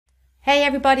Hey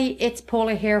everybody, it's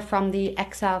Paula here from the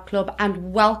Excel Club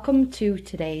and welcome to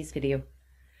today's video.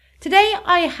 Today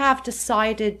I have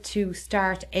decided to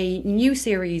start a new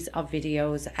series of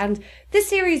videos, and this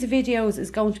series of videos is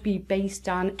going to be based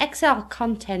on Excel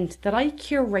content that I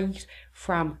curate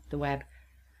from the web.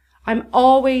 I'm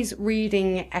always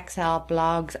reading Excel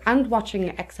blogs and watching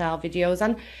Excel videos,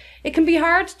 and it can be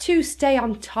hard to stay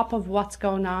on top of what's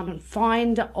going on and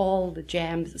find all the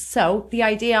gems. So the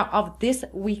idea of this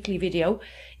weekly video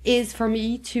is for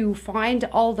me to find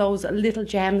all those little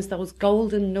gems, those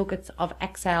golden nuggets of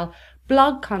Excel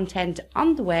blog content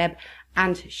on the web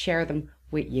and share them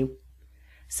with you.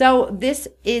 So this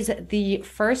is the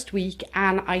first week,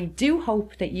 and I do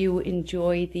hope that you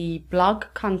enjoy the blog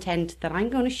content that I'm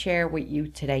going to share with you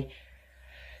today.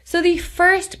 So the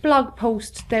first blog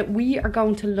post that we are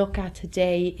going to look at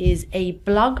today is a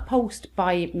blog post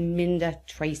by Minda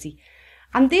Tracy.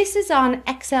 And this is on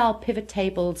Excel pivot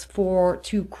tables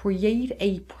to create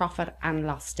a profit and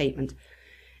loss statement.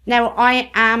 Now, I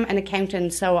am an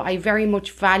accountant, so I very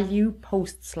much value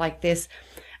posts like this.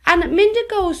 And Minda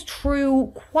goes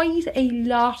through quite a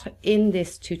lot in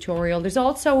this tutorial. There's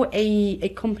also a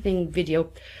accompanying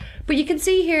video. But you can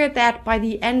see here that by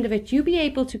the end of it, you'll be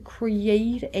able to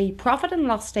create a profit and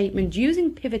loss statement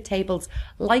using pivot tables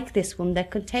like this one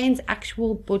that contains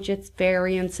actual budgets,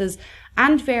 variances,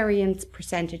 and variance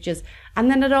percentages. And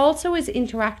then it also is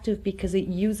interactive because it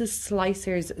uses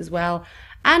slicers as well.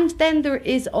 And then there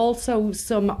is also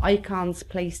some icons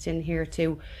placed in here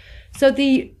too. So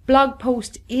the blog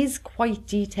post is quite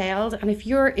detailed, and if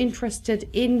you're interested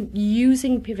in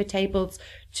using pivot tables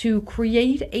to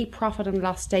create a profit and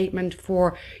loss statement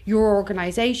for your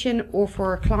organization or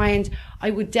for a client,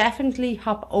 I would definitely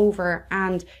hop over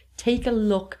and take a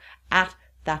look at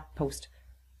that post.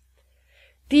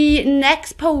 The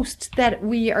next post that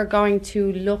we are going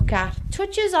to look at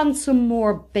touches on some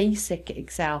more basic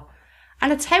Excel,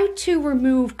 and it's how to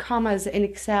remove commas in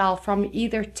Excel from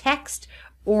either text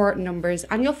or numbers,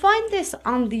 and you'll find this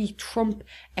on the Trump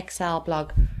Excel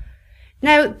blog.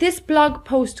 Now, this blog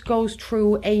post goes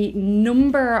through a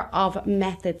number of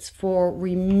methods for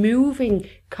removing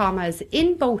commas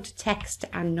in both text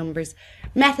and numbers.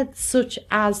 Methods such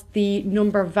as the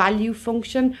number value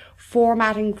function,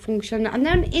 formatting function, and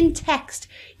then in text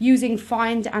using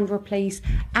find and replace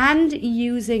and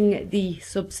using the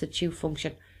substitute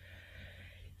function.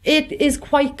 It is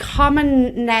quite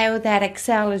common now that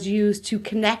Excel is used to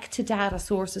connect to data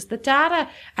sources. The data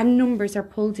and numbers are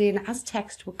pulled in as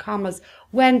text with commas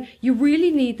when you really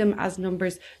need them as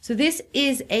numbers. So this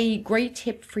is a great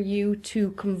tip for you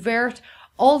to convert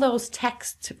all those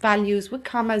text values with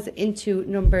commas into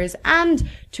numbers and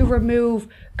to remove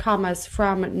commas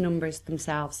from numbers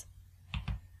themselves.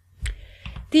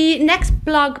 The next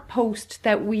blog post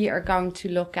that we are going to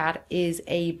look at is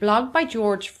a blog by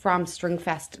George from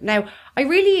Stringfest. Now, I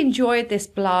really enjoyed this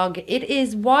blog. It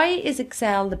is Why is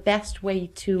Excel the Best Way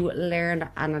to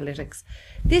Learn Analytics?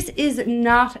 This is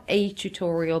not a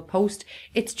tutorial post.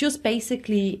 It's just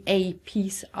basically a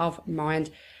peace of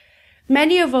mind.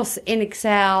 Many of us in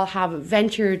Excel have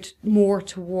ventured more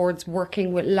towards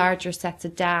working with larger sets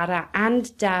of data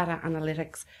and data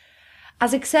analytics.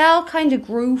 As Excel kind of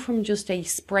grew from just a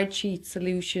spreadsheet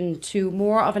solution to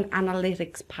more of an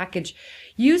analytics package,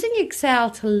 using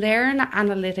Excel to learn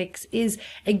analytics is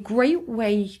a great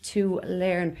way to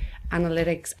learn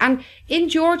analytics. And in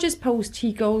George's post,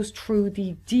 he goes through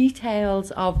the details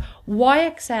of why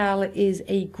Excel is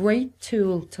a great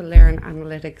tool to learn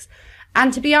analytics.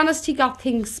 And to be honest, he got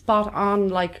things spot on,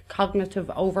 like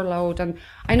cognitive overload. And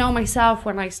I know myself,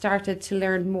 when I started to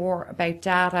learn more about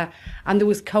data and there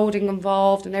was coding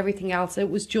involved and everything else, it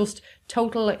was just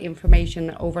total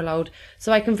information overload.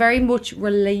 So I can very much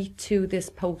relate to this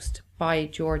post by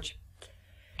George.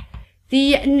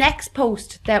 The next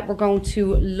post that we're going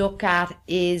to look at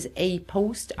is a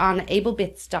post on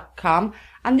ablebits.com.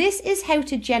 And this is how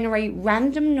to generate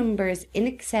random numbers in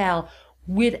Excel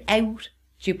without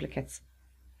duplicates.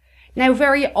 Now,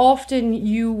 very often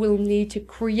you will need to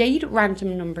create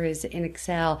random numbers in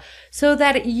Excel so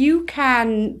that you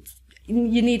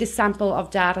need a sample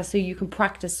of data so you can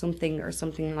practice something or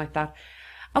something like that.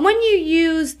 And when you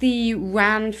use the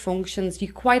rand functions,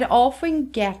 you quite often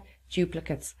get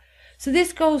duplicates. So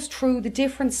this goes through the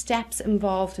different steps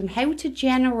involved in how to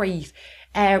generate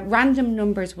random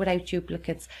numbers without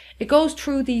duplicates. It goes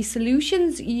through the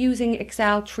solutions using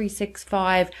Excel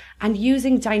 365 and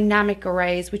using dynamic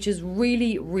arrays, which is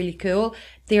really, really cool.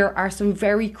 There are some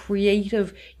very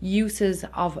creative uses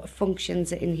of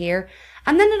functions in here.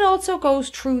 And then it also goes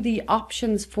through the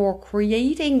options for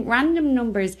creating random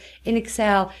numbers in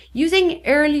Excel using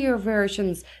earlier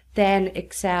versions than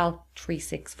Excel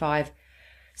 365.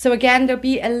 So again, there'll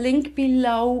be a link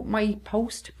below my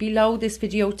post, below this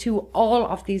video, to all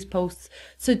of these posts.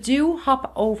 So do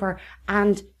hop over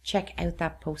and check out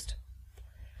that post.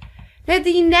 Now,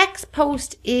 the next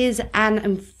post is an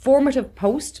informative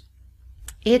post.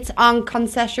 It's on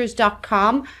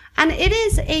concessors.com, and it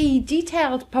is a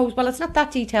detailed post. Well, it's not that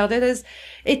detailed.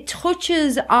 It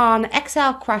touches on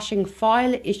Excel crashing,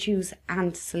 file issues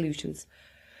and solutions.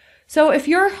 So if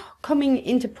you're coming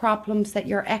into problems that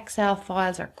your Excel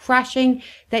files are crashing,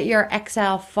 that your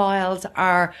Excel files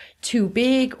are too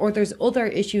big, or there's other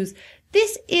issues,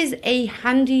 this is a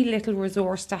handy little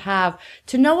resource to have,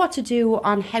 to know what to do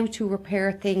on how to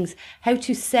repair things, how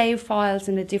to save files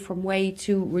in a different way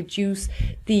to reduce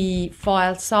the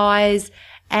file size.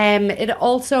 It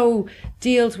also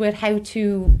deals with how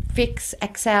to fix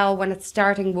Excel when it's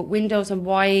starting with Windows and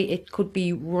why it could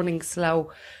be running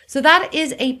slow. So that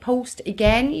is a post.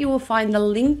 Again, you will find the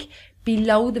link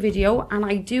below the video, and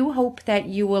I do hope that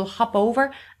you will hop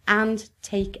over and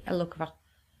take a look at it.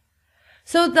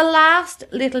 So the last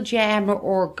little gem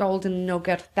or golden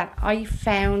nugget that I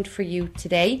found for you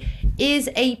today is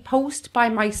a post by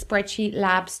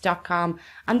myspreadsheetlabs.com,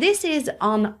 and this is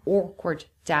on awkward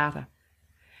data.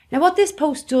 Now, what this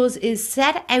post does is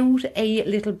set out a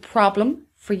little problem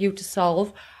for you to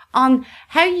solve on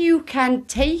how you can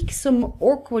take some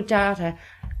awkward data,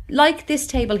 like this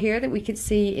table here that we can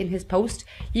see in his post.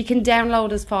 You can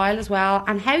download his file as well,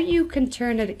 and how you can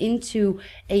turn it into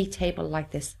a table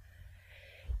like this.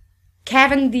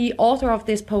 Kevin, the author of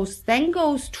this post, then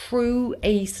goes through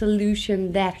a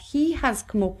solution that he has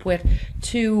come up with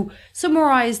to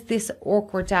summarize this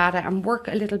awkward data and work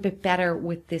a little bit better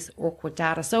with this awkward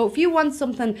data. So if you want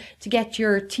something to get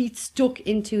your teeth stuck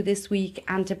into this week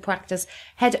and to practice,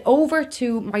 head over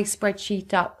to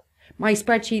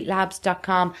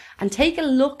myspreadsheetlabs.com and take a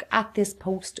look at this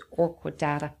post awkward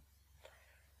data.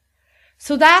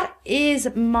 So that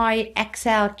is my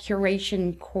Excel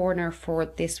Curation Corner for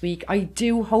this week. I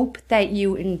do hope that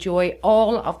you enjoy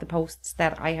all of the posts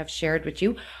that I have shared with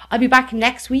you. I'll be back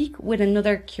next week with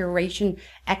another Curation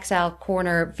Excel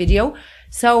Corner video.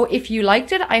 So if you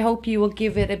liked it, I hope you will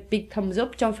give it a big thumbs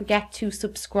up. Don't forget to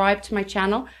subscribe to my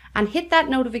channel and hit that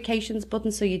notifications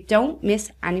button so you don't miss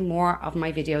any more of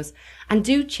my videos. And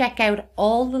do check out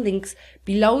all the links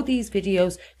below these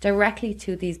videos directly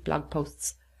to these blog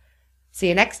posts. See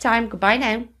you next time. Goodbye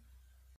now.